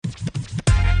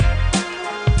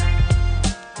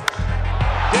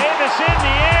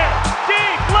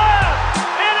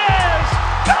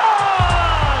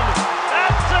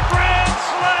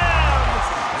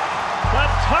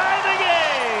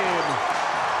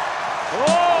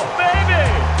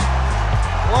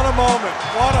What a moment.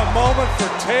 What a moment for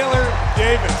Taylor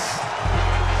Davis.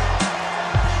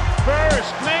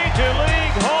 First Major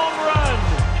League home run.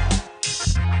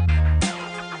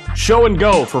 Show and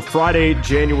go for Friday,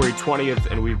 January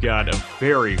 20th, and we've got a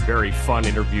very, very fun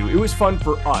interview. It was fun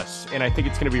for us, and I think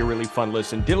it's going to be a really fun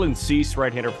listen. Dylan Cease,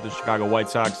 right-hander for the Chicago White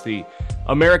Sox, the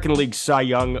American League Cy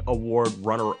Young Award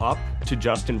runner-up to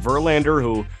Justin Verlander,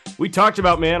 who we talked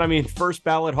about, man. I mean, first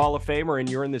ballot Hall of Famer, and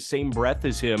you're in the same breath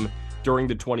as him during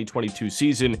the 2022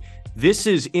 season. This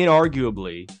is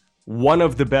inarguably one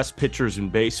of the best pitchers in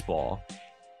baseball.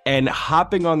 And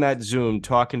hopping on that Zoom,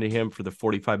 talking to him for the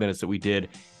 45 minutes that we did,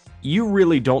 you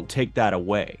really don't take that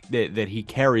away, that he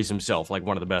carries himself like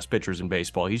one of the best pitchers in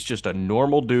baseball. He's just a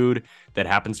normal dude that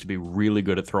happens to be really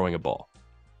good at throwing a ball.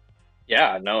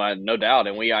 Yeah, no doubt.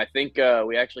 And I think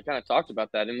we actually kind of talked about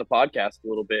that in the podcast a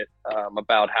little bit,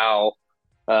 about how,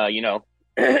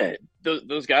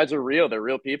 those guys are real. They're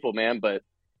real people, man. But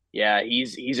yeah,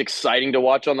 he's exciting to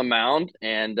watch on the mound,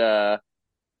 and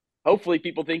hopefully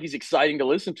people think he's exciting to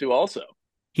listen to also.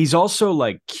 He's also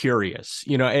like curious,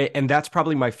 and that's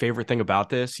probably my favorite thing about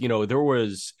this.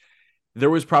 There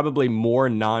was probably more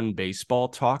non-baseball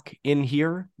talk in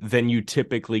here than you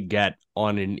typically get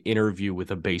on an interview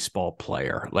with a baseball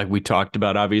player. Like we talked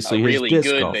about, obviously, a really his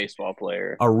disc good golf. baseball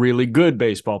player. A really good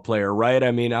baseball player, right?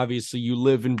 I mean, obviously you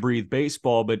live and breathe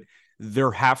baseball, but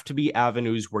there have to be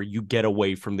avenues where you get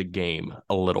away from the game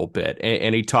a little bit.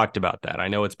 And he talked about that. I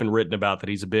know it's been written about that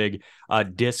he's a big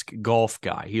disc golf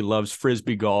guy. He loves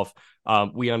Frisbee golf.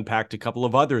 We unpacked a couple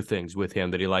of other things with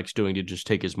him that he likes doing to just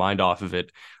take his mind off of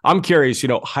it. I'm curious,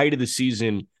 height of the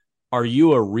season, are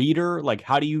you a reader? Like,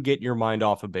 how do you get your mind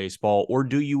off of baseball? Or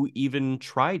do you even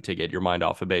try to get your mind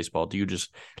off of baseball? Do you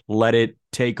just let it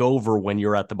take over when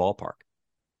you're at the ballpark?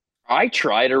 I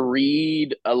try to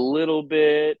read a little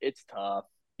bit. It's tough.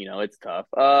 It's tough.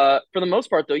 For the most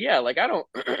part, though, yeah, like I don't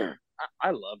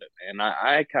I love it, man.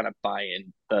 I kind of buy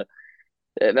in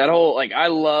that whole, like, I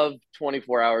love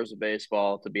 24 hours of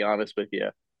baseball, to be honest with you.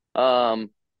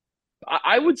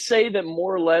 I would say that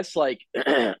more or less, like,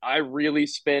 I really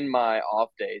spend my off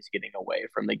days getting away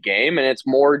from the game, and it's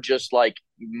more just like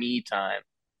me time,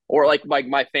 or like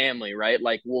my family, right?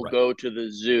 Like we'll go to the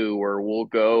zoo, or we'll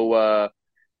go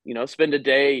spend a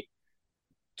day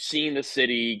seeing the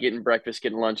city, getting breakfast,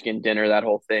 getting lunch, getting dinner, that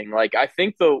whole thing. Like, I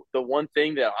think the one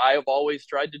thing that I have always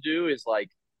tried to do is like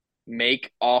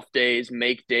make off days,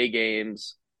 make day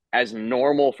games as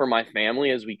normal for my family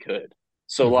as we could.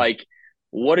 So like,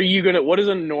 what is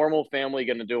a normal family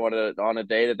gonna do on a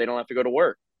day that they don't have to go to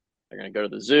work? They're gonna go to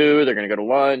the zoo, they're gonna go to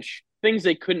lunch, things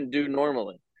they couldn't do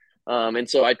normally. And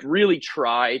so I really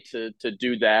try to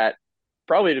do that,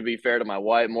 probably to be fair to my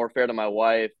wife, more fair to my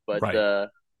wife, but right.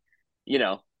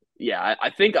 Yeah, I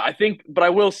think, but I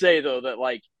will say though that,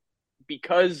 like,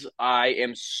 because I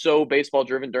am so baseball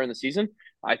driven during the season,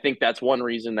 I think that's one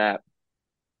reason that,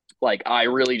 like, I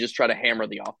really just try to hammer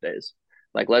the off days.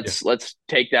 Like, let's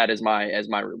take that as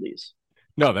my release.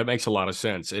 No, that makes a lot of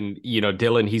sense. And,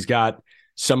 Dylan, he's got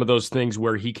some of those things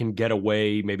where he can get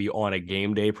away maybe on a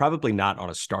game day, probably not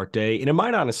on a start day. And it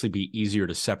might honestly be easier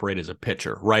to separate as a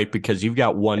pitcher, right? Because you've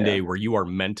got one day where you are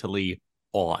mentally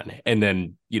on, and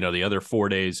then, the other 4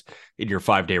 days in your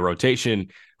 5-day rotation,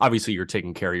 obviously you're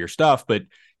taking care of your stuff, but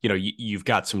you've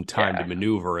got some time to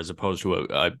maneuver, as opposed to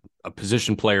a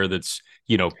position player that's,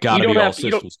 got to be all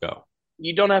systems go.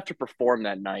 You don't have to perform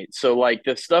that night. So, like,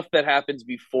 the stuff that happens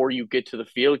before you get to the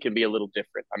field can be a little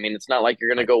different. I mean, it's not like you're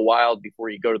going to go wild before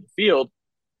you go to the field,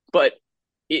 but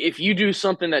if you do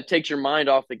something that takes your mind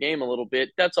off the game a little bit,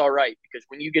 that's all right, because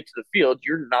when you get to the field,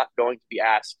 you're not going to be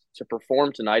asked to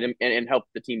perform tonight and help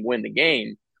the team win the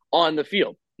game on the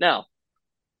field. Now,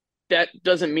 that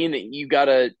doesn't mean that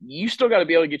you still got to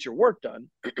be able to get your work done.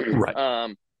 Right.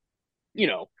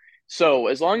 So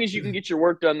as long as you can get your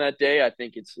work done that day, I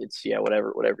think it's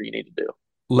whatever you need to do.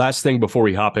 Last thing before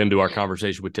we hop into our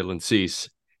conversation with Dylan Cease,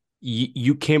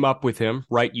 you came up with him,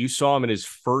 right? You saw him in his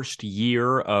first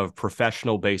year of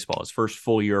professional baseball, his first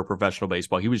full year of professional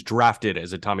baseball. He was drafted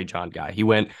as a Tommy John guy. He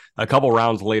went a couple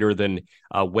rounds later than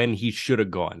when he should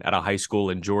have gone at a high school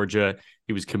in Georgia.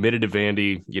 He was committed to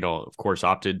Vandy, of course,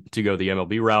 opted to go the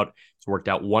MLB route. It's worked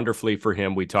out wonderfully for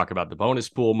him. We talk about the bonus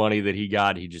pool money that he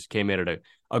got. He just came in at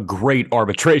a great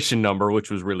arbitration number,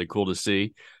 which was really cool to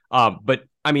see. But,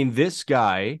 I mean, this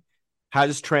guy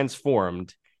has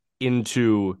transformed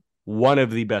into one of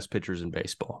the best pitchers in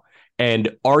baseball, and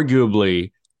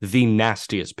arguably the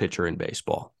nastiest pitcher in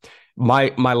baseball. My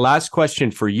last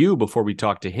question for you before we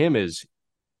talk to him is,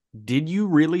 did you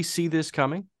really see this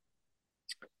coming?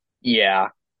 Yeah.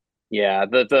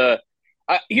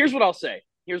 Here's what I'll say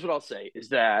is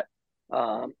that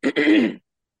The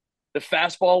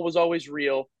fastball was always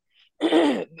real.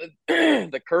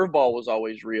 The curveball was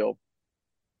always real,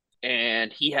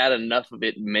 and he had enough of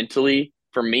it mentally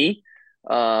for me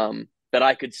that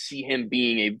I could see him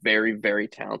being a very, very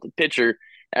talented pitcher.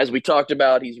 As we talked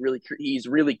about, he's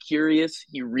really curious.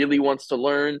 He really wants to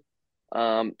learn,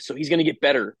 so he's going to get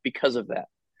better because of that.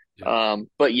 Yeah.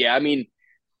 But yeah, I mean,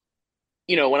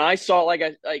 when I saw like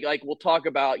we'll talk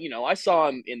about, I saw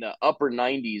him in the upper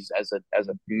 90s as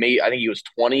a mate. I think he was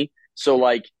 20. So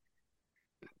like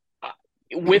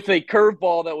with a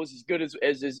curveball that was as good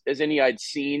as any I'd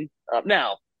seen.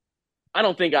 Now, I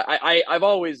don't think I've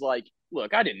always like,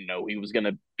 look, I didn't know he was going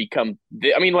to become.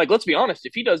 I mean, like, let's be honest.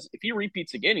 If he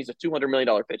repeats again, he's a $200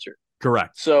 million pitcher.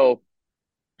 Correct. So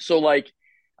like,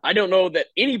 I don't know that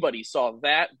anybody saw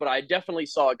that, but I definitely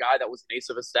saw a guy that was an ace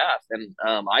of his staff, and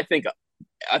I think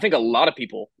a lot of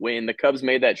people, when the Cubs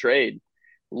made that trade,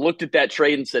 looked at that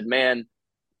trade and said, "Man,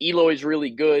 Eloy's really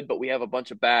good, but we have a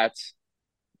bunch of bats.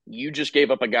 You just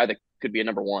gave up a guy that could be a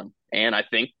number one," and I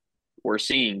think we're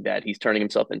seeing that he's turning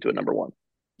himself into a number one.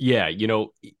 Yeah,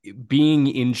 being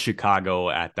in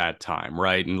Chicago at that time,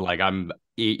 right? And like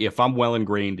if I'm well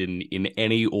ingrained in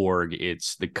any org,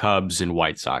 it's the Cubs and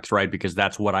White Sox, right? Because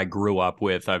that's what I grew up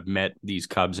with. I've met these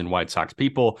Cubs and White Sox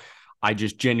people. I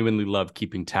just genuinely love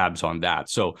keeping tabs on that.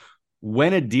 So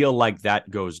when a deal like that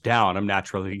goes down, I'm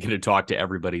naturally going to talk to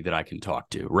everybody that I can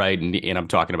talk to, right? And I'm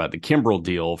talking about the Kimbrel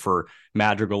deal for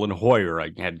Madrigal and Hoyer.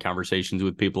 I had conversations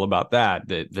with people about that.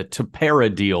 The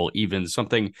Tepera deal, even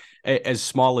something as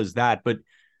small as that, but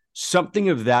something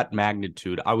of that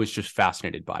magnitude, I was just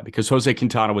fascinated by, because Jose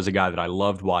Quintana was a guy that I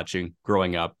loved watching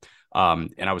growing up. And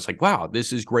I was like, wow,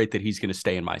 this is great that he's going to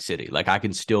stay in my city. Like, I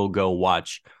can still go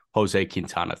watch Jose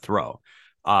Quintana throw.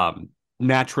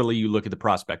 Naturally, you look at the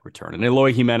prospect return, and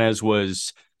Eloy Jimenez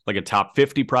was like a top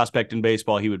 50 prospect in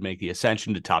baseball. He would make the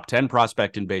ascension to top 10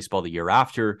 prospect in baseball the year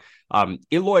after.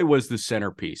 Eloy was the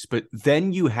centerpiece, but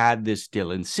then you had this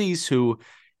Dylan Cease, who,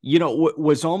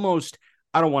 was almost,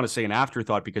 I don't want to say an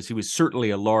afterthought, because he was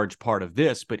certainly a large part of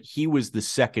this, but he was the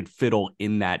second fiddle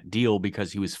in that deal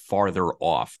because he was farther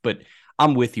off. But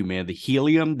I'm with you, man. The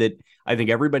helium that I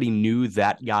think everybody knew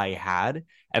that guy had,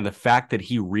 and the fact that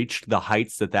he reached the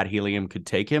heights that helium could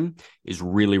take him, is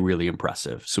really, really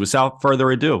impressive. So without further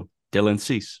ado, Dylan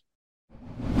Cease.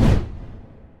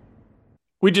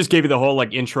 We just gave you the whole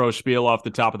intro spiel off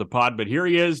the top of the pod, but here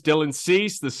he is, Dylan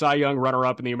Cease, the Cy Young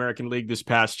runner-up in the American League this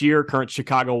past year, current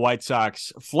Chicago White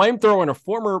Sox flamethrower and a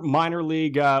former minor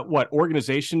league,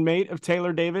 organization mate of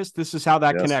Taylor Davis. This is how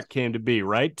that connect came to be,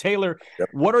 right? Taylor,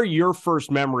 What are your first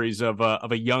memories of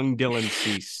a young Dylan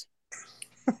Cease?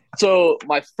 So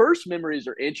my first memories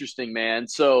are interesting, man.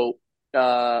 So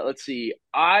let's see.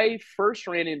 I first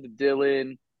ran into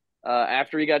Dylan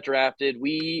after he got drafted.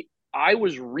 I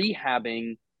was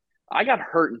rehabbing. I got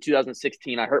hurt in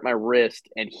 2016. I hurt my wrist,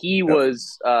 and he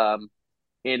was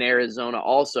in Arizona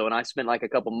also, and I spent like a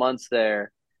couple months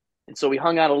there. And so we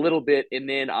hung out a little bit, and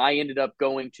then I ended up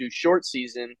going to short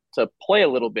season to play a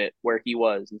little bit where he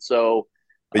was. And so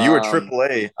But you were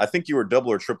AAA. I think you were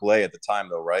double or AAA at the time,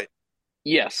 though, right?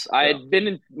 Yes, I had been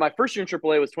in my first year in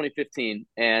AAA was 2015,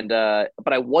 and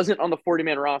but I wasn't on the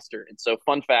 40-man roster. And so,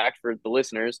 fun fact for the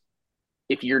listeners: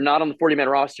 if you're not on the 40-man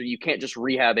roster, you can't just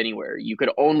rehab anywhere. You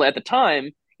could only, at the time,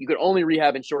 you could only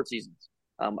rehab in short seasons.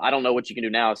 I don't know what you can do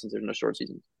now since there's no short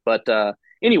seasons. But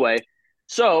anyway,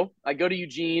 so I go to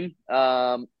Eugene,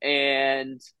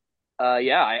 and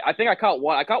I think I caught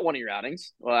one. I caught one of your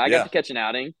outings. Well, I got to catch an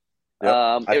outing.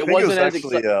 Yep. It wasn't as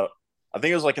exciting. I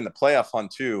think it was like in the playoff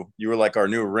hunt too. You were like our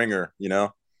new ringer,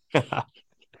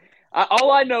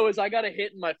 All I know is I got a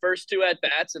hit in my first two at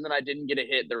bats, and then I didn't get a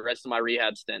hit the rest of my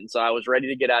rehab stint. So I was ready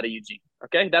to get out of Eugene.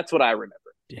 Okay, that's what I remember.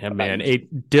 Yeah, man. Hey,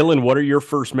 Dylan, what are your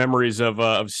first memories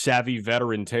of savvy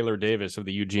veteran Taylor Davis of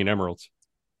the Eugene Emeralds?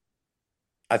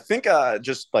 I think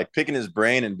just like picking his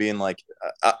brain and being like,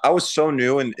 I was so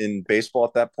new in baseball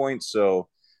at that point. So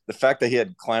the fact that he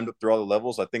had climbed up through all the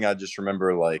levels, I think I just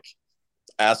remember like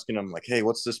asking him like, hey,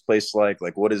 what's this place like?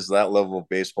 Like, what is that level of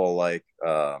baseball like?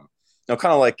 Kind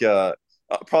of like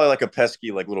probably like a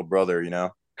pesky like little brother,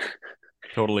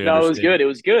 Totally. No, it was good. It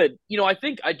was good.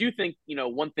 I do think,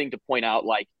 one thing to point out,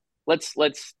 like, let's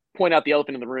point out the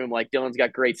elephant in the room. Like, Dylan's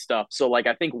got great stuff. So, like,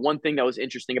 I think one thing that was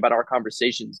interesting about our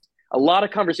conversations, a lot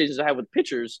of conversations I have with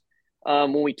pitchers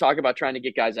when we talk about trying to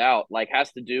get guys out, like,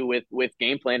 has to do with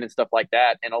game plan and stuff like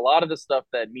that. And a lot of the stuff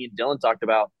that me and Dylan talked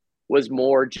about was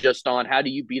more just on how do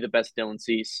you be the best Dylan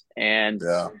Cease. And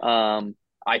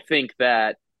I think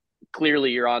that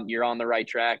clearly you're on the right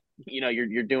track.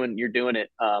 You're doing it.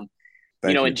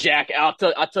 And Jack, I'll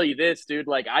tell you this, dude.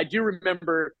 Like, I do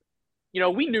remember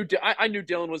we knew I knew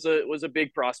Dylan was a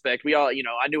big prospect. We all,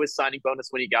 I knew his signing bonus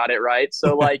when he got it, right?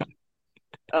 So like,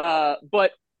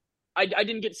 but I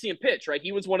didn't get to see him pitch, right?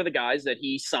 He was one of the guys that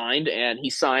he signed, and he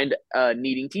signed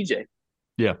needing TJ.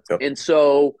 Yeah. And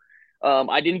so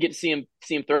I didn't get to see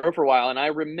him throw for a while. And I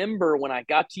remember when I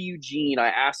got to Eugene, I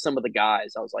asked some of the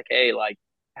guys, I was like, hey, like,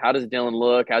 how does Dylan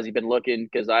look? How's he been looking?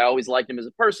 Because I always liked him as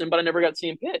a person, but I never got to see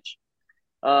him pitch.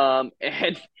 And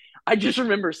I just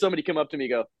remember somebody come up to me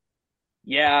and go,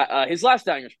 yeah, his last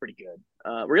outing was pretty good.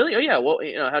 Really? Oh yeah. Well,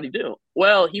 how'd he do?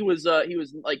 Well, he was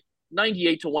like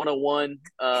 98 to 101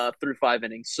 through 5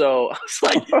 innings. So I was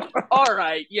like, all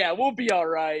right, yeah, we'll be all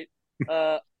right.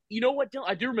 You know what, Dylan?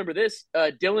 I do remember this.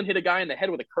 Dylan hit a guy in the head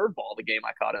with a curveball the game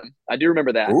I caught him. I do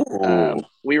remember that. I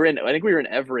think we were in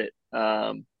Everett.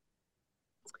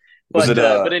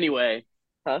 But anyway,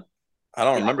 huh? I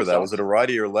don't remember that. Was it a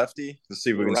righty or lefty? Let's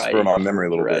see if we can spur my memory a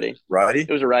little bit. Righty? It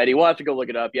was a righty. We'll have to go look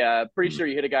it up. Yeah, pretty sure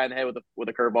you hit a guy in the head with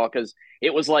a curveball because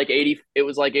it was like 80. It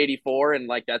was like 84, and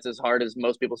like that's as hard as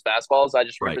most people's fastballs. I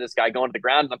just remember this guy going to the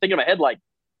ground, and I'm thinking in my head like,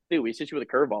 dude, we hit you with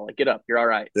a curveball. Like, get up, you're all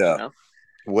right. Yeah,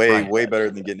 way better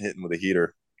than getting hit with a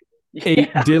heater. Hey,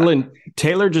 Dylan,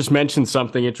 Taylor just mentioned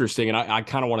something interesting, and I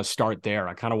kind of want to start there.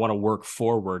 I kind of want to work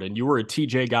forward. And you were a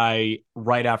TJ guy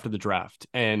right after the draft.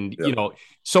 And,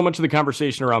 so much of the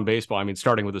conversation around baseball, I mean,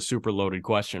 starting with a super loaded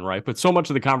question, right? But so much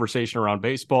of the conversation around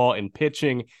baseball and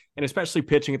pitching, and especially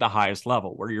pitching at the highest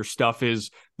level, where your stuff is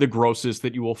the grossest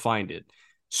that you will find it.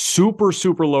 Super,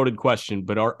 super loaded question,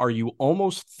 but are you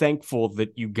almost thankful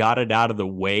that you got it out of the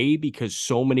way? Because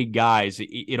so many guys,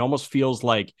 it almost feels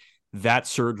like that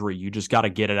surgery, you just got to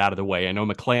get it out of the way. I know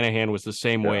McClanahan was the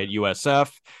same way at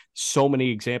USF. So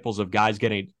many examples of guys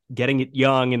getting it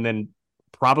young and then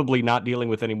probably not dealing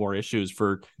with any more issues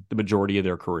for the majority of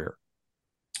their career.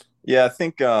 Yeah, I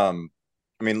think, I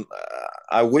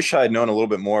wish I had known a little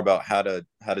bit more about how to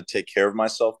take care of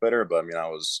myself better, but I mean, I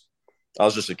was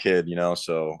just a kid,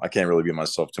 so I can't really beat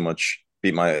myself too much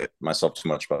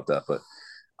about that. But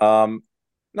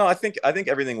no, I think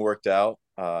everything worked out.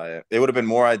 It would have been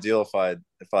more ideal if I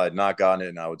had not gotten it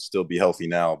and I would still be healthy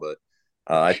now. But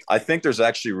I think there's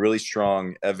actually really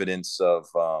strong evidence of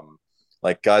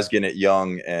like guys getting it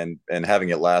young and having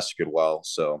it last a good while.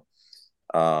 So,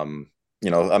 I'm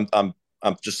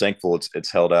just thankful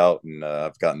it's held out and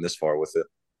I've gotten this far with it.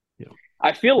 Yeah.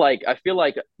 I feel like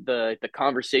the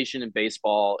conversation in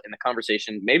baseball and the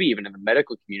conversation maybe even in the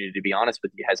medical community, to be honest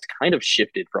with you, has kind of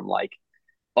shifted from like,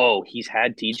 oh, he's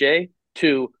had TJ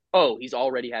to, oh, he's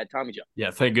already had Tommy John.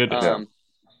 Yeah, thank goodness.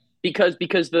 Because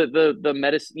the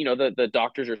medicine, the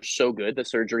doctors are so good. The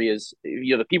surgery is,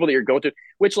 the people that you're going to,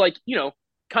 which like,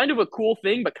 kind of a cool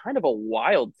thing, but kind of a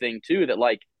wild thing too, that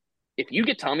like, if you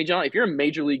get Tommy John, if you're a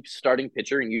major league starting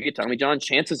pitcher and you get Tommy John,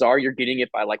 chances are you're getting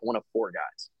it by like one of 4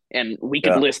 guys. And we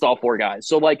could list all 4 guys.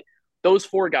 So like those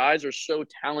 4 guys are so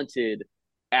talented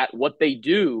at what they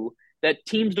do that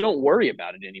teams don't worry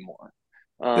about it anymore.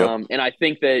 And I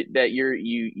think that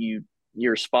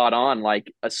you're spot on,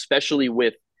 like, especially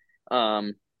with,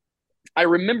 I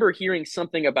remember hearing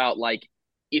something about like,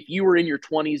 if you were in your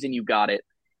 20s and you got it,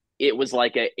 it was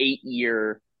like an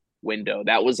 8-year window.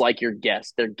 That was like your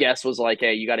guess. Their guess was like,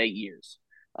 hey, you got 8 years.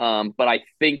 But I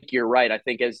think you're right. I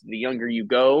think as the younger you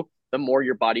go, the more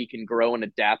your body can grow and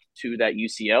adapt to that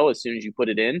UCL as soon as you put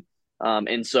it in.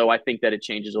 And so I think that it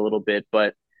changes a little bit,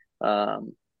 but,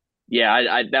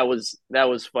 yeah, that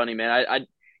was funny, man.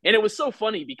 And it was so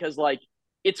funny because like,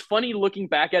 it's funny looking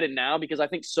back at it now because I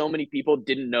think so many people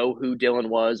didn't know who Dylan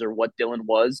was or what Dylan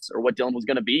was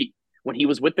going to be when he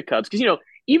was with the Cubs. Because,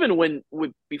 even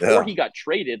before he got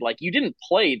traded, like you didn't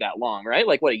play that long, right?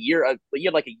 Like what, a year? You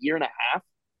had like a year and a half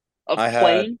of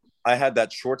playing. I had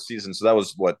that short season, so that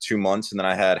was what, 2 months, and then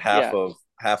I had half of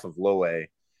low A, and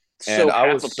so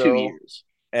I was 2 years,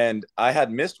 and I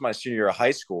had missed my senior year of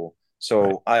high school.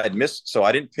 So I had missed, so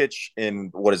I didn't pitch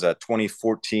in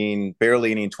 2014,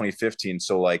 barely any in 2015.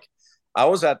 So like I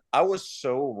was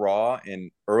so raw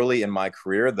and early in my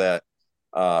career that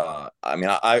I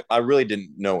really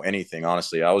didn't know anything,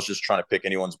 honestly. I was just trying to pick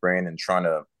anyone's brain and trying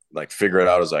to like figure it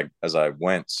out as I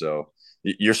went. So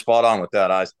you're spot on with that.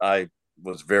 I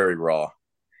was very raw.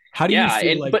 How do you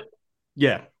feel I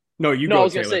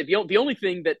was going to say the only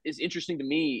thing that is interesting to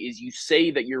me is you say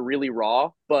that you're really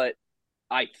raw, but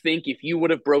I think if you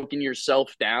would have broken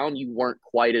yourself down, you weren't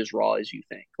quite as raw as you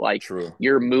think. Like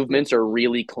your movements are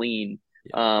really clean.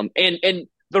 Yeah. And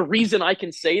the reason I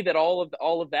can say that all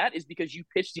of that is because you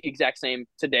pitched the exact same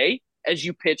today as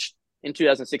you pitched in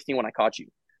 2016 when I caught you.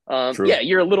 Yeah,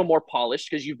 you're a little more polished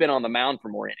because you've been on the mound for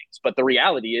more innings. But the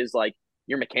reality is like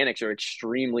your mechanics are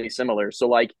extremely similar. So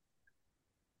like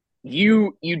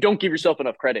you don't give yourself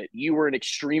enough credit. You were an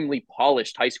extremely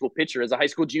polished high school pitcher as a high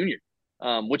school junior,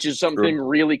 which is something True.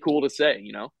 really cool to say,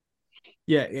 you know?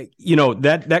 Yeah,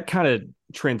 that kind of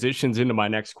transitions into my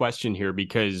next question here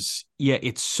because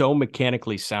it's so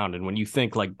mechanically sound, and when you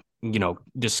think like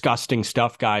disgusting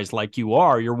stuff guys like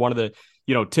you're one of the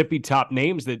tippy top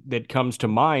names that comes to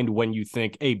mind when you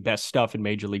think best stuff in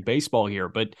Major League Baseball here.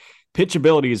 But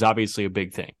pitchability is obviously a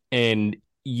big thing, and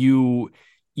you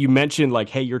mentioned like,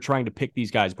 hey, you're trying to pick these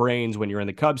guys' brains when you're in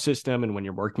the Cubs system and when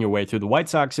you're working your way through the White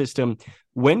Sox system.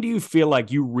 When do you feel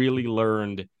like you really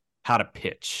learned how to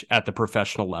pitch at the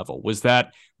professional level? Was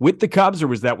that with the Cubs, or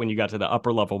was that when you got to the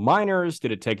upper level minors?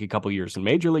 Did it take a couple years in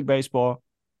Major League Baseball?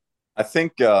 I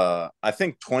think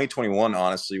 2021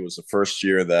 honestly was the first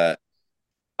year that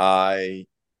I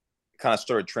kind of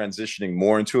started transitioning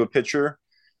more into a pitcher.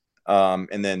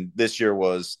 And then this year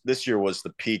was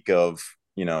the peak of,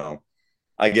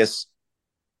 I guess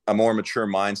a more mature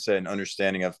mindset and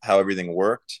understanding of how everything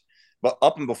worked. But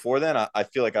up and before then, I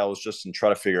feel like I was just in try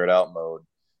to figure it out mode.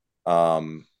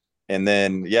 Um, and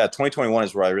then, 2021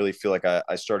 is where I really feel like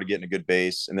I started getting a good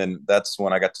base. And then that's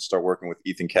when I got to start working with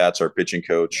Ethan Katz, our pitching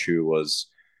coach,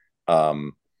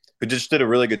 um, who just did a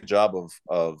really good job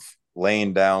of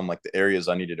laying down like the areas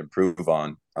I needed to improve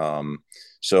on.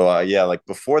 Like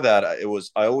before that,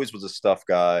 I always was a stuff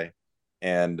guy,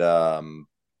 and I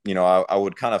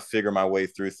would kind of figure my way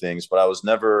through things, but I was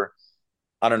never.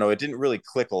 I don't know. It didn't really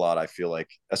click a lot. I feel like,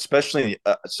 especially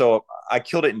so I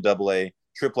killed it in Double A.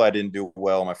 Triple A, I didn't do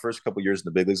well. My first couple years in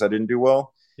the big leagues, I didn't do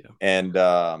well. Yeah. And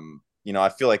I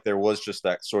feel like there was just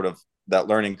that sort of that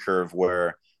learning curve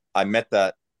where I met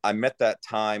that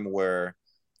time where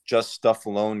just stuff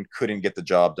alone couldn't get the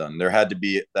job done. There had to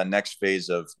be that next phase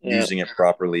of using it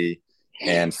properly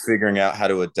and figuring out how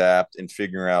to adapt and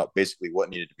figuring out basically what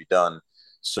needed to be done.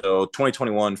 So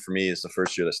 2021 for me is the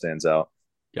first year that stands out.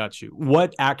 Got you.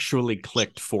 What actually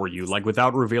clicked for you? Like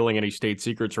without revealing any state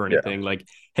secrets or anything, like,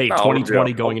 hey, No,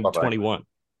 2020 going into 21.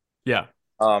 Yeah.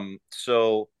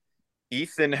 So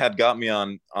Ethan had got me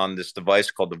on this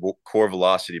device called the Core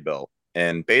Velocity Belt.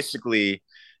 And basically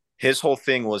his whole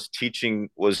thing was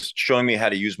showing me how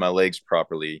to use my legs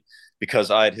properly,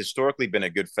 because I had historically been a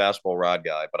good fastball rod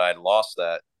guy, but I had lost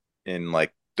that in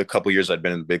like the couple years I'd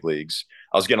been in the big leagues.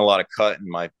 I was getting a lot of cut and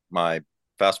my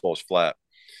fastball was flat.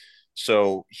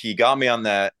 So he got me on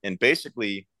that. And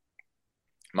basically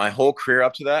my whole career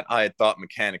up to that, I had thought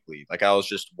mechanically, like I was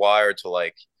just wired to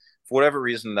like, for whatever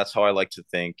reason, that's how I like to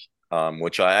think,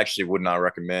 which I actually would not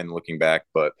recommend looking back.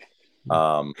 But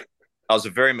I was a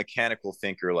very mechanical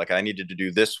thinker. Like I needed to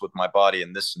do this with my body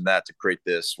and this and that to create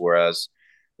this. Whereas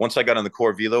once I got on the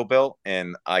Core Velo belt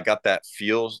and I got that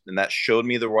feel and that showed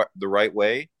me the right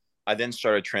way, I then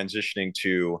started transitioning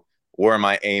to where am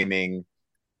I aiming?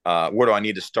 Where do I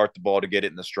need to start the ball to get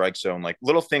it in the strike zone? Like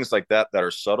little things like that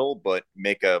are subtle but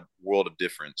make a world of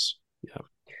difference. Yeah,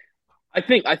 I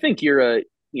think you're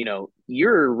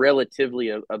relatively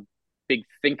a big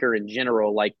thinker in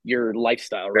general, like your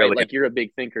lifestyle, right? Really? Like you're a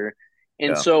big thinker,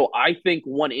 and Yeah. so I think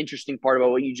one interesting part about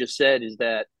what you just said is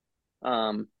that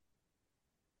um,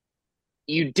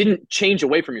 you didn't change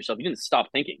away from yourself. You didn't stop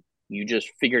thinking. You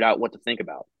just figured out what to think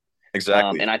about.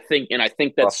 Exactly. And I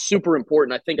think that's super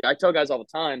important. I tell guys all the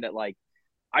time that like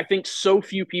I think so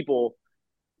few people,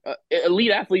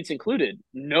 elite athletes included,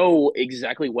 know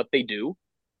exactly what they do.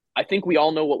 I think we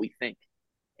all know what we think,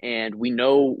 and we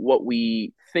know what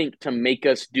we think to make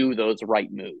us do those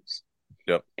right moves.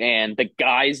 Yep. And the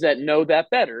guys that know that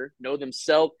better know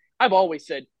themselves. I've always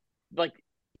said, like,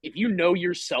 if you know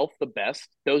yourself the best,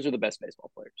 those are the best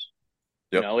baseball players.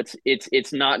 Yep.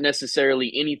 It's not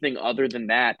necessarily anything other than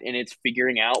that, and it's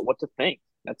figuring out what to think.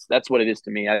 That's what it is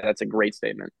to me. That's a great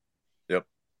statement. Yep.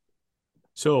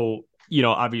 So,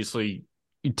 obviously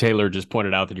Taylor just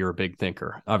pointed out that you're a big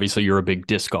thinker. Obviously you're a big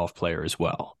disc golf player as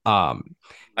well. I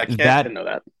didn't know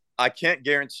that. I can't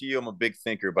guarantee you I'm a big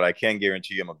thinker, but I can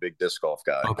guarantee you I'm a big disc golf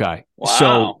guy. Okay. Wow.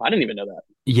 So I didn't even know that.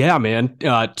 Yeah, man.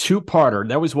 Two-parter.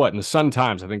 That was what in the Sun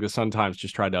Times. I think the Sun Times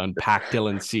just tried to unpack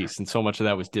Dylan Cease, and so much of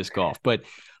that was disc golf. But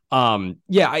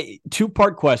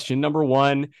two-part question. Number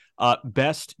one,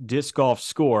 best disc golf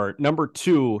score. Number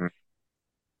two,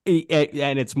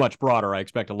 and it's much broader. I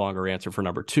expect a longer answer for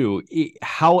number two.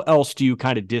 How else do you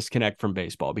kind of disconnect from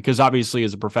baseball? Because obviously,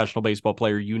 as a professional baseball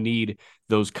player, you need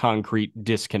those concrete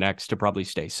disconnects to probably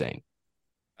stay sane.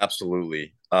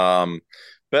 Absolutely.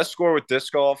 Best score with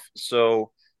disc golf.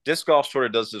 So disc golf sort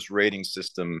of does this rating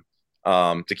system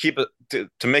to keep it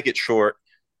to make it short.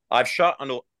 I've shot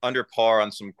under par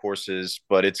on some courses,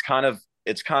 but it's kind of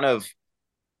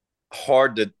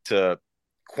hard to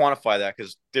quantify that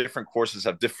because different courses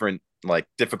have different like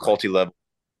difficulty level.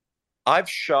 I've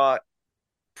shot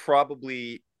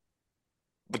probably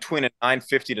between a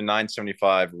 950 to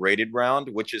 975 rated round,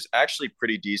 which is actually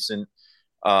pretty decent.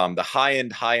 The high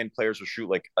end players will shoot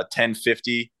like a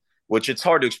 1050, which it's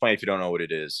hard to explain if you don't know what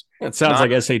it is. It sounds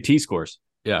like SAT scores.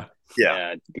 Yeah.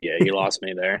 Yeah. You lost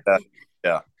me there.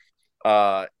 Yeah.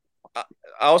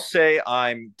 I'll say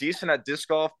I'm decent at disc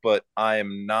golf, but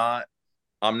I'm not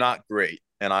great.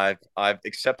 And I've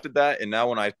accepted that. And now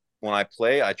when I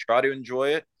play, I try to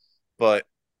enjoy it, but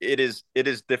it is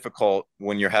difficult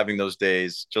when you're having those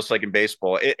days, just like in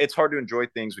baseball. It's hard to enjoy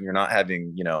things when you're not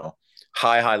having,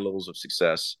 high levels of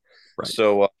success. Right.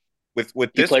 So with You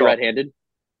this play golf, right-handed?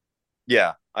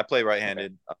 yeah, I play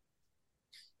right-handed. Okay.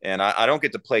 And I don't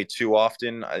get to play too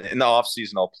often. In the off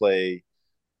season, I'll play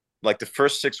like the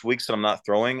first 6 weeks that I'm not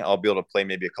throwing. I'll be able to play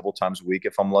maybe a couple times a week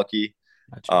if I'm lucky.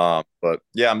 Gotcha. But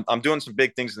yeah, I'm doing some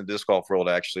big things in the disc golf world.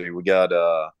 Actually, we got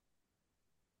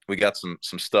some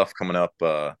stuff coming up.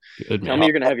 Tell me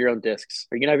you're gonna have your own discs.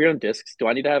 Are you gonna have your own discs? Do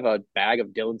I need to have a bag of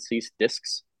Dylan Cease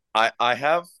discs?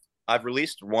 I've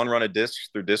released one run of discs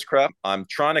through Discraft. I'm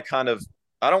trying to kind of,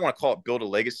 I don't want to call it build a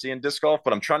legacy in disc golf,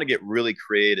 but I'm trying to get really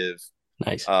creative.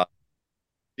 Nice.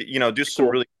 Do some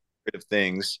really creative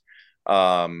things.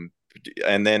 And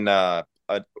then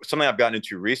something I've gotten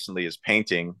into recently is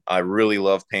painting. I really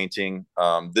love painting.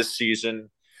 This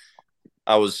season,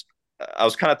 I was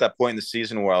kind of at that point in the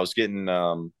season where I was getting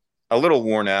a little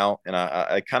worn out, and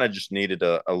I kind of just needed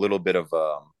a little bit of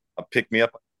a pick me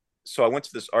up. So I went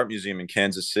to this art museum in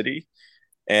Kansas City,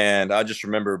 and I just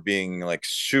remember being like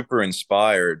super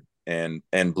inspired and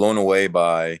blown away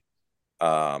by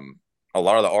a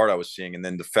lot of the art I was seeing. And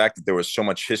then the fact that there was so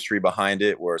much history behind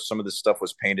it, where some of this stuff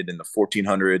was painted in the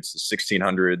 1400s, the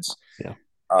 1600s.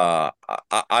 Yeah.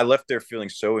 I left there feeling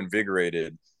so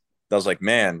invigorated. I was like,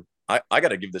 man, I got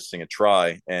to give this thing a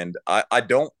try. And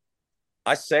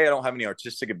I say I don't have any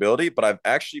artistic ability, but I've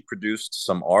actually produced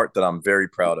some art that I'm very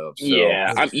proud of. So,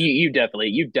 yeah, you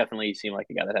definitely seem like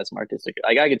a guy that has some artistic.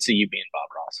 Like I could see you being Bob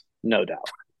Ross, no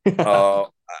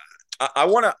doubt. I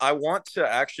want to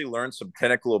actually learn some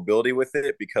technical ability with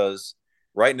it, because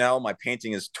right now my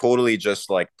painting is totally just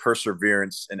like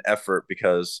perseverance and effort,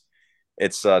 because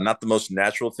it's not the most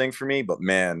natural thing for me. But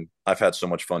man, I've had so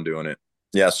much fun doing it.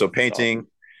 Yeah, so painting. Awesome.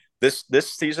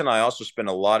 This season, I also spent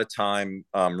a lot of time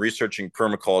researching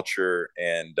permaculture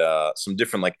and some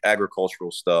different like agricultural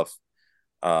stuff.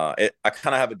 I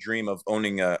kind of have a dream of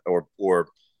owning or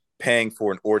paying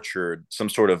for an orchard, some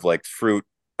sort of like fruit,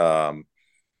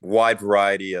 wide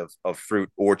variety of fruit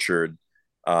orchard,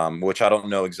 which I don't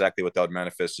know exactly what that would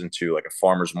manifest into, like a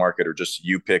farmer's market or just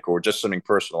you pick or just something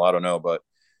personal. I don't know, but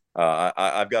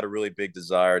I've got a really big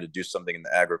desire to do something in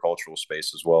the agricultural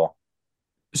space as well.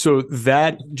 So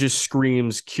that just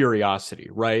screams curiosity,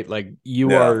 right? Like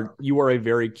you are a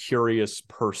very curious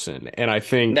person. And I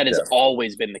think that has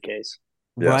always been the case.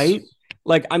 Right? Yes.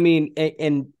 Like, I mean,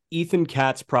 and Ethan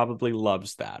Katz probably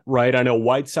loves that, right? I know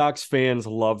White Sox fans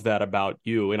love that about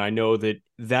you. And I know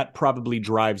that probably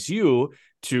drives you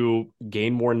to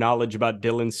gain more knowledge about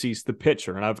Dylan Cease, the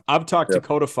pitcher. And I've talked to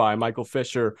Codify, Michael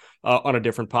Fisher, on a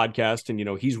different podcast,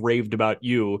 and, he's raved about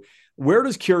you. Where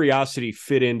does curiosity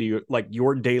fit into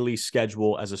your daily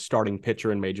schedule as a starting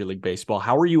pitcher in Major League Baseball?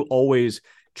 How are you always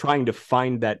trying to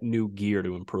find that new gear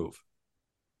to improve?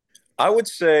 I would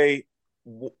say,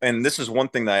 and this is one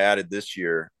thing that I added this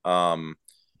year,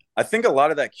 I think a lot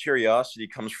of that curiosity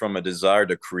comes from a desire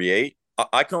to create.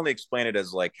 I can only explain it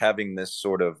as like having this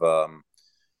sort of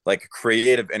like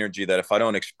creative energy that if I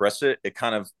don't express it, it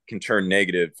kind of can turn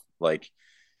negative. Like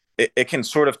it can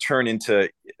sort of turn into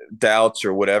doubts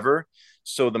or whatever.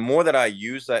 So the more that I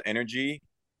use that energy,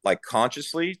 like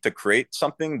consciously to create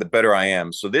something, the better I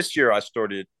am. So this year I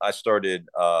started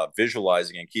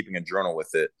visualizing and keeping a journal with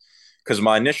it. Because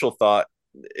my initial thought,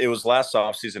 it was last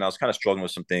off season, I was kind of struggling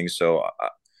with some things. So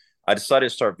I decided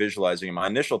to start visualizing. And my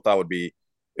initial thought would be,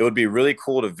 it would be really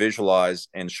cool to visualize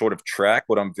and sort of track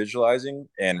what I'm visualizing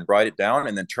and write it down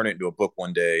and then turn it into a book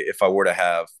one day if I were to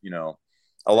have,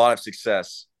 a lot of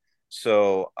success.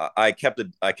 So I kept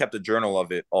a journal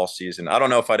of it all season. I don't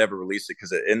know if I'd ever release it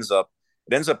because it ends up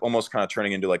almost kind of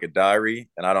turning into like a diary.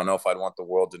 And I don't know if I'd want the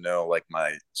world to know like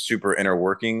my super inner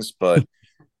workings, but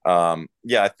I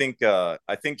think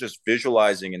just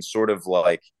visualizing and sort of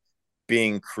like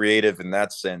being creative in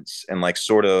that sense and like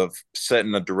sort of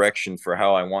setting a direction for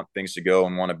how I want things to go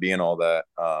and want to be and all that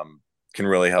can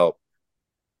really help.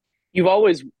 You've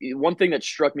always, one thing that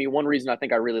struck me, one reason I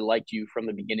think I really liked you from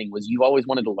the beginning was you always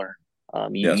wanted to learn.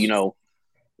 Yes.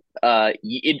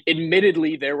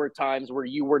 admittedly, there were times where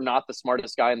you were not the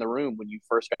smartest guy in the room when you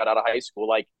first got out of high school.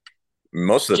 Like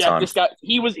most of the Jack, time. this guy,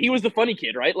 he was the funny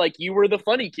kid, right? Like you were the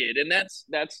funny kid, and that's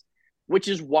which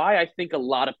is why I think a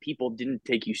lot of people didn't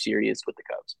take you serious with the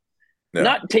Cubs. Yeah.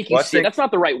 Not take you serious. That's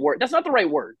not the right word. That's not the right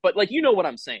word. But like you know what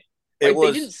I'm saying. Like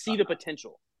they didn't see the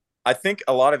potential. I think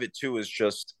a lot of it too is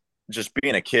just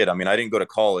being a kid. I mean, I didn't go to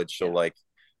college, so like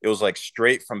it was like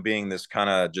straight from being this kind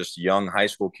of just young high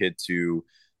school kid to,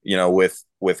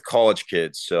 with college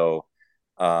kids. So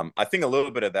I think a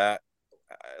little bit of that,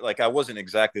 like I wasn't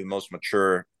exactly the most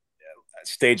mature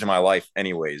stage of my life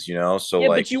anyways, so yeah,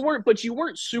 like but you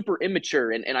weren't super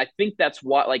immature, and I think that's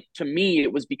why, like, to me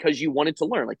it was because you wanted to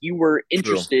learn, like you were true.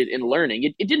 interested in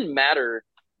learning. It didn't matter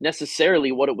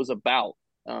necessarily what it was about.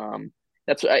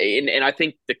 That's and I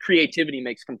think the creativity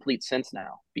makes complete sense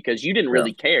now because you didn't Yeah.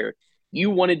 really care. You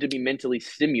wanted to be mentally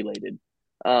stimulated.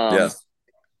 Yeah.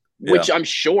 Which I'm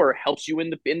sure helps you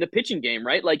in the pitching game,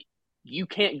 right? Like you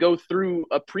can't go through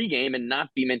a pregame and not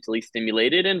be mentally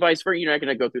stimulated, and vice versa. You're not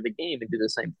going to go through the game and do the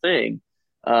same thing.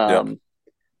 Yeah.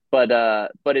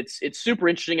 But it's super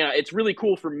interesting, and it's really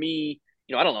cool for me.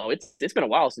 I don't know. It's been a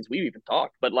while since we've even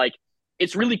talked, but like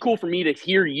it's really cool for me to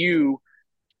hear you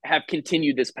have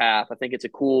continued this path. I think it's a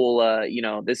cool.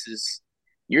 This is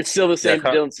you're still the same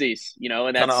Dylan Cease,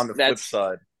 and kind of on the flip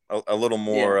side, a little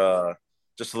more,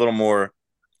 just a little more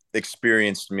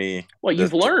experienced me. Well,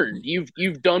 you've learned.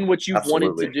 You've done what you've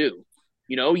wanted to do.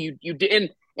 You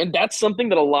did, and that's something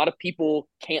that a lot of people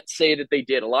can't say that they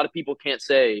did. A lot of people can't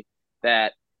say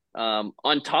that.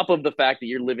 On top of the fact that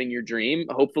you're living your dream,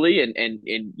 hopefully, and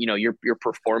you're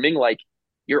performing, like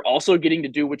you're also getting to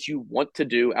do what you want to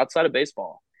do outside of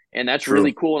baseball, and that's True.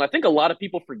 really cool. And I think a lot of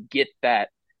people forget that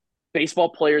baseball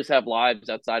players have lives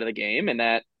outside of the game,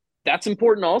 and that's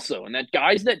important also, and that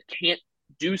guys that can't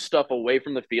do stuff away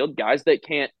from the field, guys that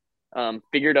can't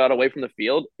figure it out away from the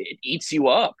field, it eats you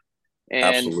up.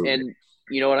 And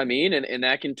you know what I mean? And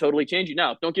that can totally change you.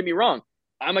 Now, don't get me wrong.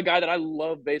 I'm a guy that I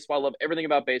love baseball. I love everything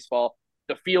about baseball.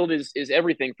 The field is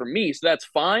everything for me. So that's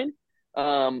fine.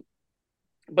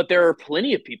 But there are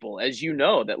plenty of people, as you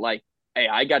know, that like, hey,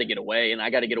 I got to get away, and I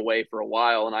got to get away for a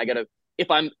while. And I got to,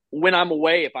 when I'm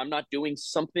away, if I'm not doing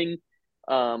something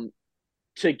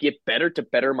to get better, to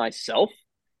better myself,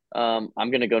 I'm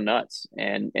gonna go nuts.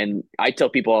 And I tell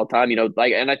people all the time,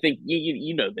 like, and I think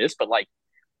you know this, but like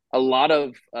a lot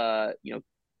of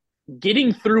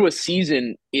getting through a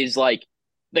season is like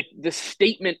the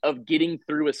statement of getting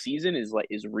through a season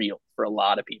is real for a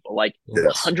lot of people. Like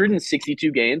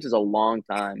 162 games is a long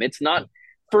time. It's not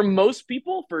for most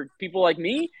people. For people like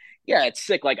me, yeah, it's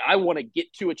sick. Like I want to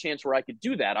get to a chance where I could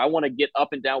do that. I want to get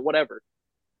up and down, whatever.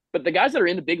 But the guys that are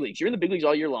in the big leagues, you're in the big leagues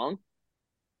all year long.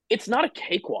 It's not a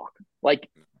cakewalk. Like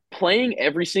playing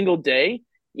every single day.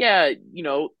 Yeah,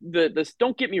 the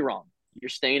don't get me wrong. You're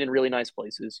staying in really nice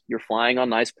places. You're flying on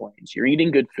nice planes. You're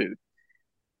eating good food,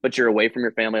 but you're away from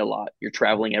your family a lot. You're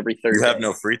traveling every third day. You have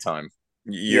no free time.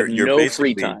 You're no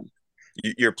free time.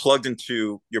 You're plugged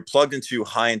into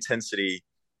high intensity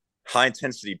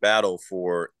battle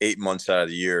for 8 months out of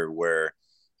the year, where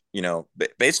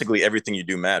basically everything you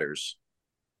do matters.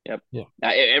 Yep. Yeah.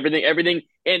 Everything,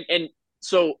 and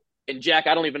so. And Jack,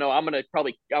 I don't even know. I'm gonna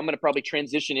probably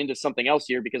transition into something else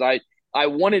here because I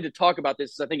wanted to talk about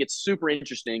this. I think it's super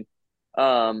interesting.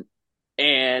 And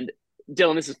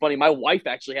Dylan, this is funny. My wife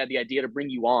actually had the idea to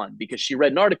bring you on because she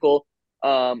read an article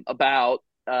about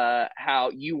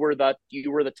how you were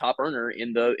the top earner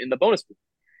in the bonus pool.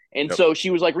 And so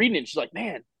she was like reading it. And she's like,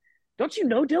 "Man, don't you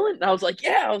know Dylan?" And I was like,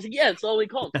 "Yeah." It's all we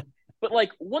call him. But like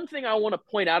one thing I want to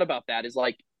point out about that is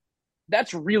like,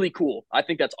 that's really cool. I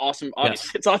think that's awesome.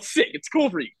 Obviously, It's all sick. It's cool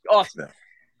for you. Awesome. Yeah.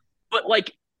 But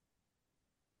like,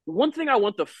 one thing I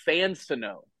want the fans to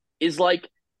know is like,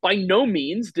 by no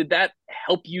means did that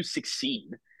help you succeed.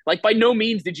 Like, by no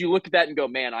means did you look at that and go,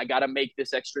 man, I got to make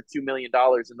this extra $2 million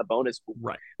in the bonus pool.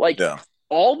 Right. Like,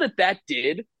 all that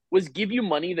did was give you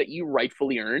money that you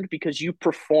rightfully earned because you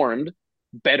performed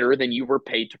better than you were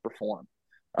paid to perform.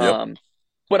 Yep.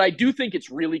 But I do think it's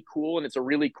really cool, and it's a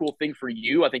really cool thing for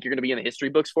you. I think you're going to be in the history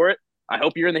books for it. I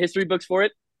hope you're in the history books for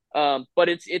it. But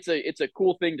it's a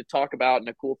cool thing to talk about and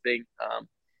a cool thing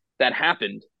that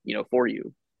happened, for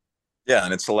you. Yeah,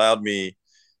 and it's allowed me.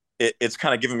 It's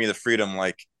kind of given me the freedom.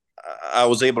 Like I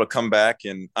was able to come back,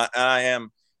 and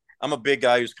I'm a big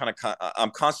guy who's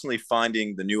I'm constantly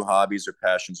finding the new hobbies or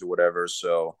passions or whatever.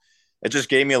 So it just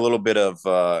gave me a little bit of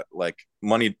like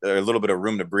money, or a little bit of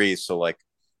room to breathe. So like,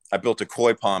 I built a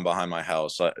koi pond behind my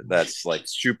house. That's like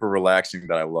super relaxing,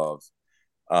 that I love.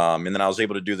 And then I was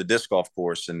able to do the disc golf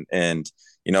course, and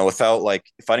without, like,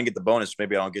 if I didn't get the bonus,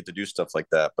 maybe I don't get to do stuff like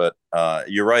that. But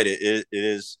you're right, it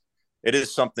is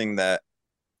something that,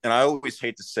 and I always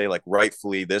hate to say like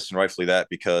rightfully this and rightfully that,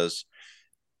 because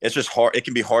it's just hard. It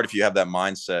can be hard if you have that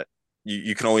mindset.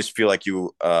 You can always feel like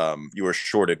you are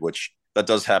shorted, which that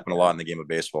does happen a lot in the game of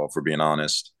baseball, if we're being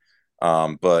honest.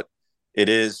 But it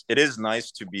is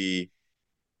nice to be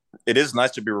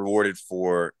rewarded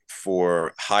for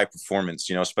high performance,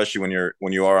 especially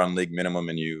when you are on league minimum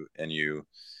and you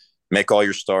make all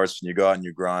your starts and you go out and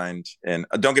you grind. And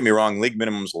don't get me wrong, league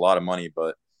minimum is a lot of money,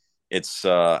 but it's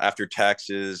after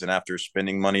taxes and after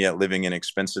spending money at living in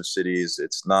expensive cities,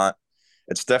 it's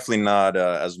definitely not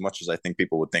as much as I think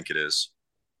people would think it is.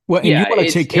 Well, and you want to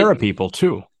take care of people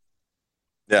too.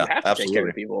 Yeah, you have to absolutely. take care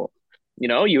of people.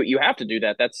 You have to do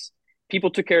that. That's people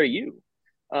took care of you.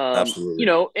 Absolutely.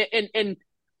 And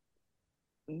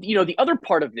the other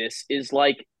part of this is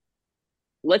like,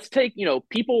 let's take,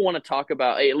 people want to talk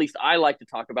about, at least I like to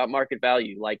talk about market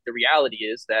value. Like, the reality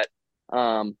is that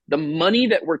the money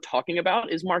that we're talking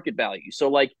about is market value. So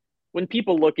like, when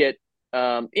people look at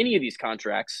any of these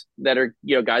contracts that are,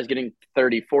 guys getting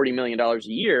 $30-40 million a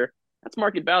year, that's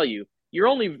market value. You're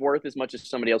only worth as much as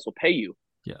somebody else will pay you.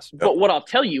 Yes. But what I'll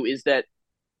tell you is that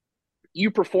you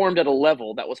performed at a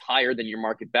level that was higher than your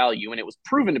market value, and it was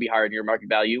proven to be higher than your market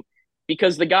value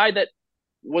because the guy that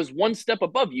was one step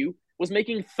above you was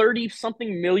making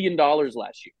 $30-something million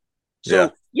last year.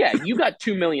 So yeah, you got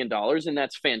 $2 million, and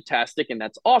that's fantastic and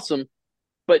that's awesome.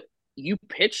 But you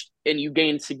pitched and you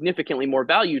gained significantly more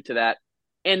value to that.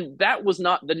 And that was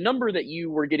not the number that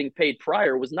you were getting paid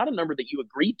prior, was not a number that you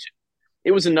agreed to.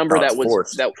 It was a number that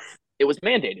it was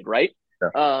mandated, right?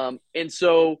 Yeah.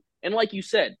 And like you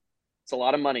said, it's a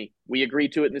lot of money. We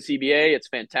agreed to it in the CBA. It's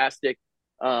fantastic.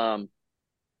 But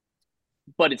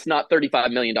it's not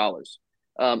 $35 million.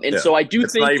 So I do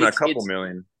it's think not even a couple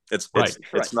million. It's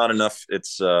not enough.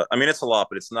 It's it's a lot,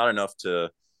 but it's not enough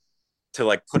to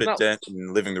like put a dent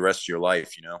in living the rest of your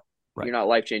life, Right. You're not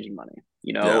life-changing money,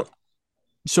 Yeah.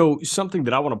 So something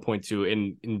that I want to point to,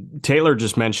 and Taylor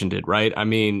just mentioned it, right? I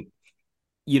mean,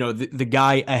 the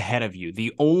guy ahead of you,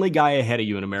 the only guy ahead of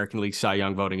you in American League Cy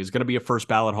Young voting is going to be a first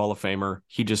ballot Hall of Famer.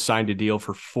 He just signed a deal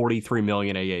for $43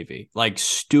 million AAV, like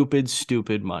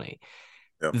stupid money.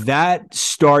 Yep. That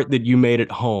start that you made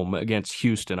at home against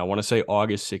Houston, I want to say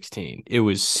August 16, it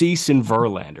was Cease and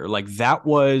Verlander. Like, that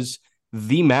was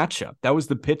the matchup. That was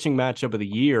the pitching matchup of the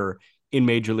year in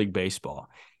Major League Baseball.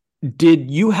 Did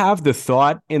you have the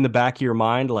thought in the back of your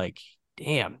mind, like,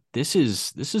 damn, this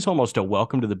is almost a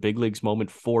welcome to the big leagues moment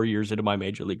 4 years into my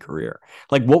Major League career?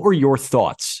 Like, what were your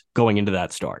thoughts going into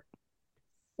that start?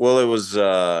 Well, it was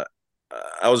I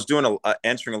was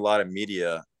answering a lot of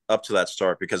media up to that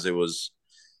start, because it was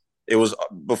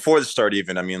before the start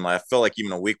even. I mean, I felt like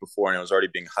even a week before, and it was already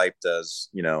being hyped as,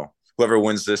 whoever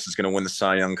wins this is going to win the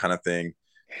Cy Young kind of thing.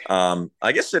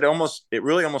 I guess it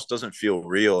really almost doesn't feel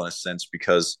real in a sense,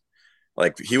 because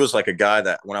like, he was like a guy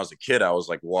that when I was a kid, I was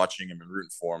like watching him and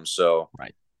rooting for him. So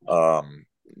right.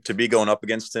 To be going up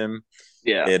against him,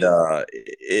 yeah,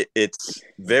 it's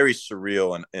very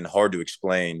surreal and hard to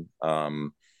explain.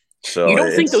 So you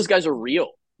don't think those guys are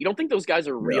real? You don't think those guys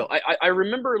are real? Yeah. I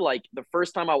remember, like, the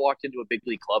first time I walked into a big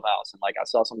league clubhouse, and like, I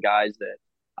saw some guys that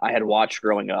I had watched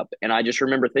growing up, and I just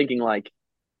remember thinking, like,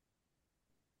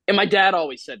 and my dad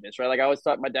always said this, right? Like,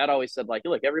 my dad always said, like,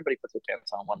 look, everybody puts their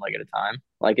pants on one leg at a time.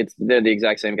 Like, they're the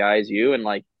exact same guy as you. And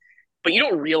like, but you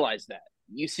don't realize that.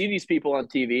 You see these people on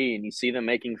TV and you see them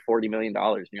making $40 million,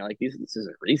 and you're like, these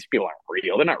people aren't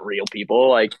real. They're not real people.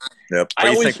 Like, yep.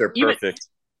 But you think they're perfect.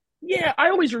 Yeah. I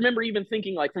always remember even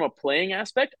thinking, like, from a playing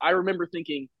aspect, I remember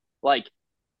thinking, like,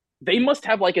 they must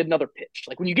have like another pitch.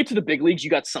 Like, when you get to the big leagues,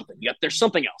 you got something. There's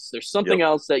something else. There's something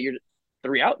else that the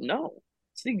reality. No.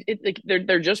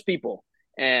 They're just people,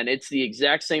 and it's the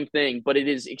exact same thing, but it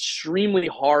is extremely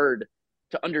hard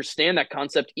to understand that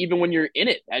concept even when you're in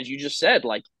it. As you just said,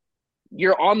 like,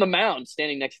 you're on the mound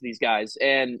standing next to these guys,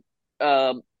 and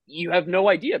you have no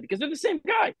idea, because they're the same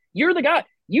guy. You're the guy.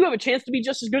 You have a chance to be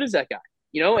just as good as that guy,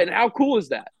 and how cool is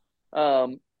that? I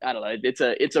don't know.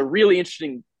 It's a really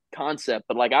interesting concept,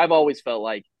 but like, I've always felt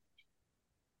like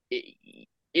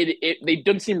they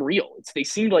don't seem real. They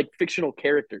seemed like fictional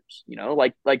characters,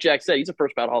 like Jack said, he's a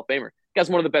first ballot Hall of Famer. Guy's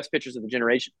one of the best pitchers of the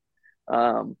generation.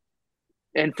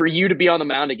 And for you to be on the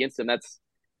mound against him, that's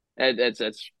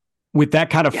with that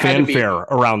kind of fanfare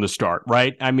around the start,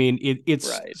 right? I mean, it's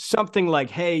right. Something like,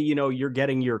 hey, you're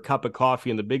getting your cup of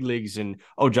coffee in the big leagues, and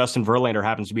Justin Verlander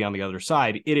happens to be on the other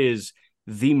side. It is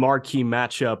the marquee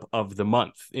matchup of the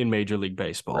month in Major League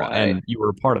Baseball, right. And you were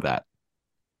a part of that.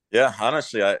 Yeah,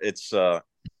 honestly, it's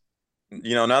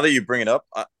now that you bring it up,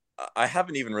 I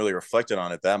haven't even really reflected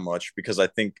on it that much because I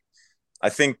think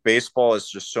baseball is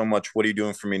just so much. What are you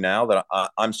doing for me now? That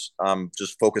I'm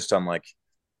just focused on like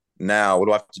now. What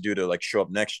do I have to do to like show up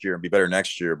next year and be better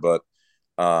next year? But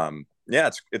yeah,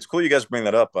 it's cool you guys bring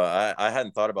that up. I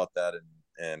hadn't thought about that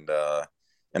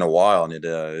in a while, and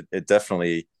it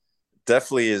definitely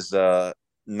is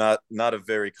not a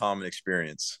very common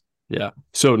experience. Yeah.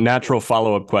 So natural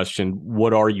follow-up question,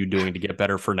 what are you doing to get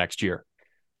better for next year?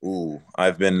 Ooh,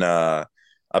 I've been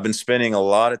spending a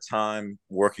lot of time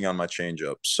working on my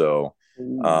changeup. So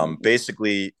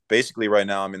basically right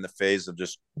now I'm in the phase of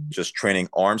just training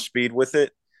arm speed with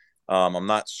it. I'm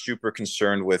not super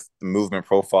concerned with the movement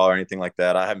profile or anything like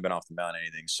that. I haven't been off the mound or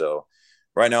anything. So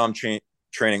right now I'm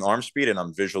training arm speed and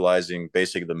I'm visualizing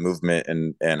basically the movement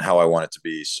and how I want it to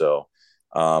be. So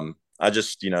I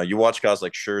just, you watch guys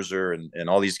like Scherzer and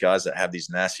all these guys that have these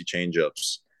nasty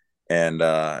changeups. And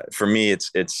for me,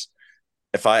 it's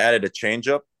if I added a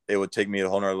changeup, it would take me to a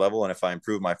whole nother level. And if I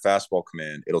improve my fastball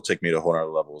command, it'll take me to a whole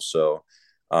nother level. So,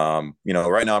 right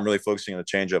now I'm really focusing on the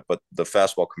changeup, but the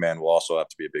fastball command will also have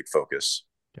to be a big focus.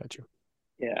 Gotcha.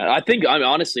 Yeah, I think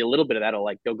honestly a little bit of that'll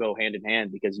like they'll go hand in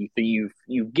hand because you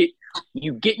get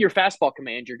your fastball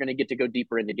command, you're going to get to go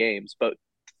deeper into games, but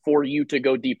for you to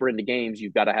go deeper into games,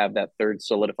 you've got to have that third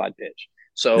solidified pitch.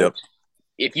 So Yep.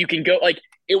 if you can go like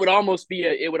it would almost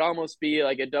be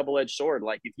like a double-edged sword.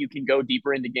 Like if you can go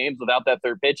deeper into games without that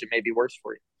third pitch, it may be worse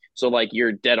for you. So like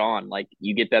you're dead on. Like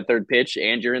you get that third pitch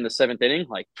and you're in the seventh inning.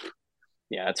 Like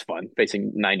yeah, that's fun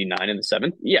facing 99 in the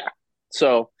seventh. Yeah,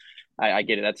 so I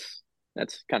get it.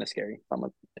 That's kind of scary. If I'm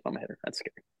a hitter, that's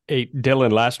scary. Hey,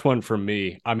 Dylan, last one from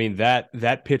me. I mean,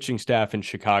 that pitching staff in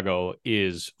Chicago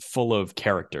is full of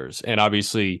characters. And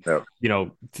obviously,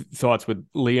 Yep. Thoughts with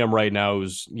Liam right now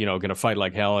who's, going to fight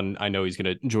like hell. And I know he's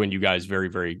going to join you guys very,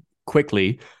 very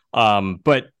quickly.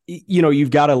 But,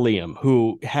 you've got a Liam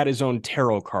who had his own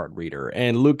tarot card reader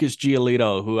and Lucas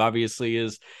Giolito, who obviously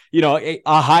is, a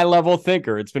high level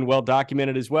thinker. It's been well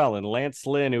documented as well. And Lance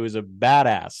Lynn, who is a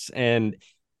badass. And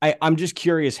I'm just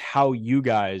curious how you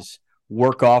guys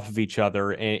work off of each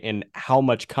other and how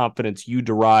much confidence you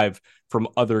derive from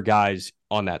other guys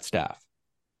on that staff.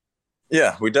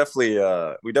 Yeah, we definitely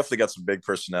got some big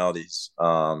personalities.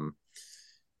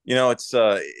 It's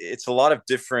a lot of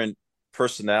different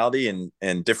personality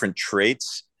and different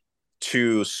traits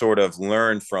to sort of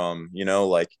learn from.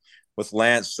 Like with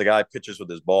Lance, the guy pitches with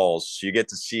his balls. So you get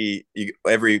to see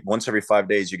once every 5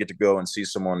 days, you get to go and see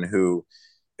someone who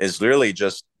is literally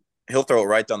just he'll throw it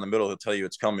right down the middle. He'll tell you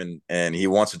it's coming, and he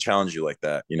wants to challenge you like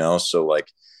that. So like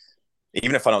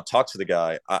even if I don't talk to the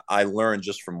guy, I learn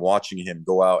just from watching him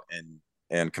go out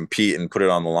and compete and put it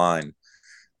on the line.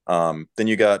 Then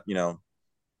you got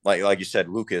like you said,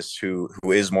 Lucas, who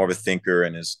is more of a thinker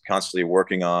and is constantly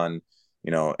working on,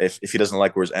 if he doesn't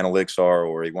like where his analytics are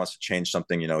or he wants to change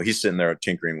something, he's sitting there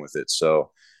tinkering with it.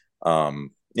 So,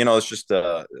 it's just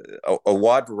a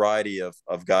wide variety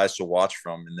of guys to watch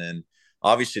from. And then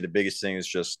obviously the biggest thing is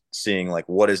just seeing like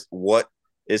what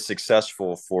is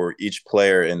successful for each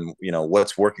player and,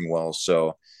 what's working well.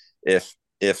 So if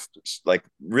like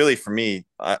really for me,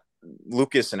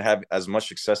 Lucas and have as much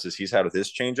success as he's had with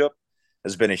his changeup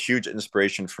has been a huge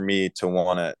inspiration for me to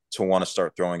want to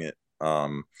start throwing it.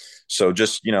 So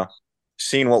just,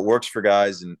 seeing what works for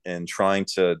guys and trying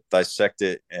to dissect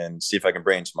it and see if I can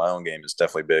bring it to my own game is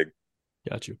definitely big.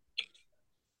 Got you.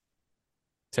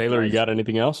 Taylor, you got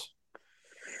anything else?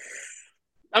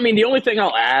 I mean, the only thing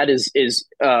I'll add is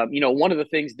one of the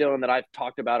things, Dylan, that I've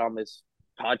talked about on this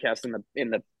podcast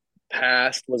in the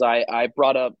past was I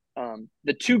brought up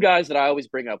the two guys that I always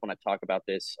bring up when I talk about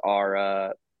this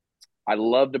are I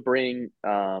love to bring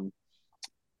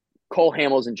Cole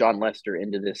Hamels and John Lester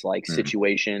into this like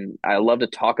situation. I love to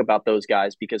talk about those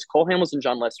guys because Cole Hamels and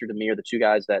John Lester to me are the two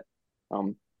guys that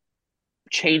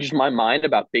changed my mind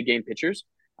about big game pitchers.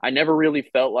 I never really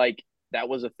felt like that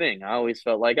was a thing. I always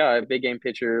felt like, a big game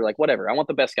pitcher, like whatever. I want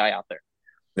the best guy out there.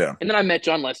 Yeah. And then I met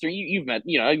John Lester. You've met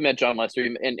John Lester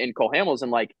and Cole Hamels,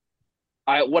 and like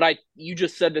you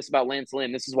just said this about Lance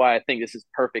Lynn. This is why I think this is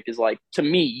perfect. Is like to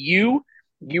me, you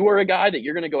are a guy that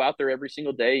you're going to go out there every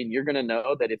single day, and you're going to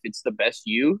know that if it's the best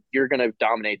you're going to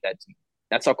dominate that team.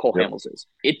 That's how Cole Hamels is.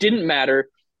 It didn't matter.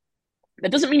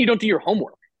 That doesn't mean you don't do your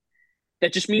homework.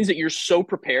 That just means that you're so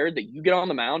prepared that you get on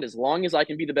the mound. As long as I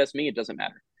can be the best me, it doesn't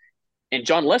matter. And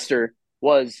John Lester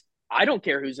was, I don't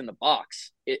care who's in the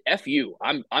box. F you.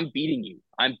 I'm beating you.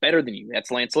 I'm better than you.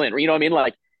 That's Lance Lynn. You know what I mean?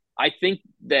 Like, I think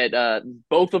that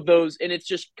both of those, and it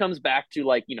just comes back to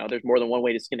like, there's more than one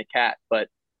way to skin a cat. But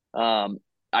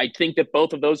I think that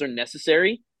both of those are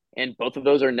necessary. and both of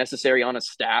those are necessary on a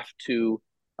staff to.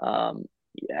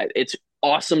 It's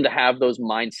awesome to have those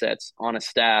mindsets on a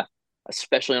staff,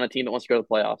 especially on a team that wants to go to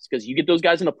the playoffs, because you get those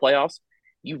guys in the playoffs,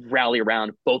 you rally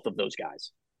around both of those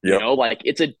guys. Yep. You know, like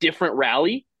it's a different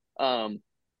rally,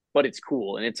 but it's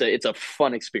cool and it's a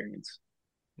fun experience.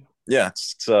 Yeah,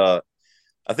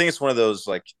 I think it's one of those,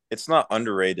 like, it's not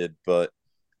underrated, but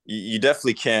you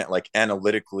definitely can't like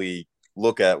analytically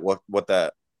look at what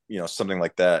that, you know, something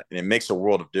like that, and it makes a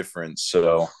world of difference.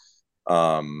 So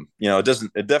you know, it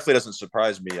definitely doesn't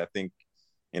surprise me. I think,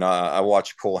 you know, I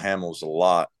watched Cole Hamels a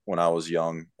lot when I was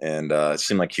young, and it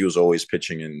seemed like he was always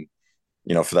pitching in,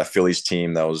 you know, for that Phillies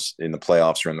team that was in the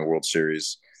playoffs or in the World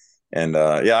Series. And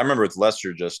yeah, I remember with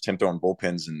Lester just him throwing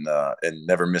bullpens and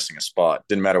never missing a spot.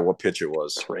 Didn't matter what pitch it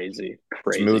was. Crazy.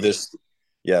 Smoothest.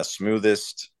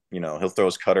 You know, he'll throw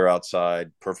his cutter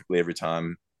outside perfectly every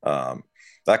time.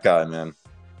 That guy, man,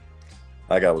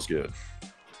 that guy was good.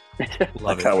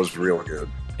 That guy was real good.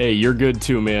 Hey, you're good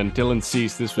too, man. Dylan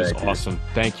Cease, this was awesome.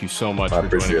 Thank you so much for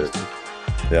joining us.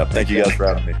 Yeah, thank you guys for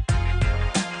having me.